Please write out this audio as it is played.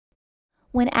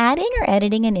When adding or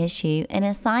editing an issue, an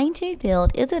Assigned To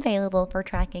field is available for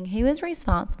tracking who is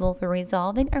responsible for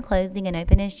resolving or closing an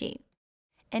open issue.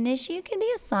 An issue can be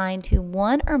assigned to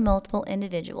one or multiple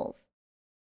individuals.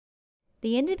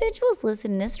 The individuals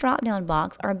listed in this drop-down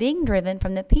box are being driven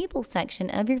from the People section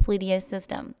of your Fleetio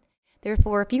system.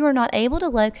 Therefore, if you are not able to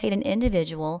locate an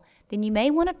individual, then you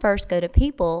may want to first go to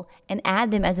People and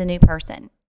add them as a new person.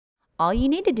 All you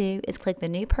need to do is click the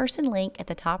New Person link at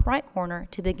the top right corner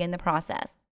to begin the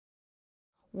process.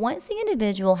 Once the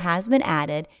individual has been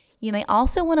added, you may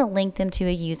also want to link them to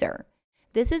a user.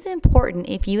 This is important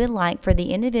if you would like for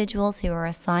the individuals who are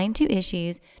assigned to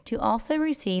issues to also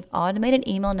receive automated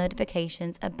email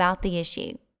notifications about the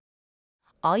issue.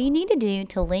 All you need to do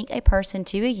to link a person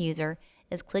to a user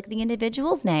is click the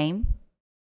individual's name,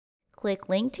 click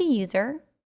Link to User,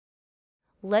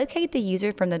 locate the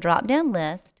user from the drop-down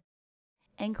list,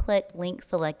 and click Link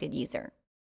Selected User.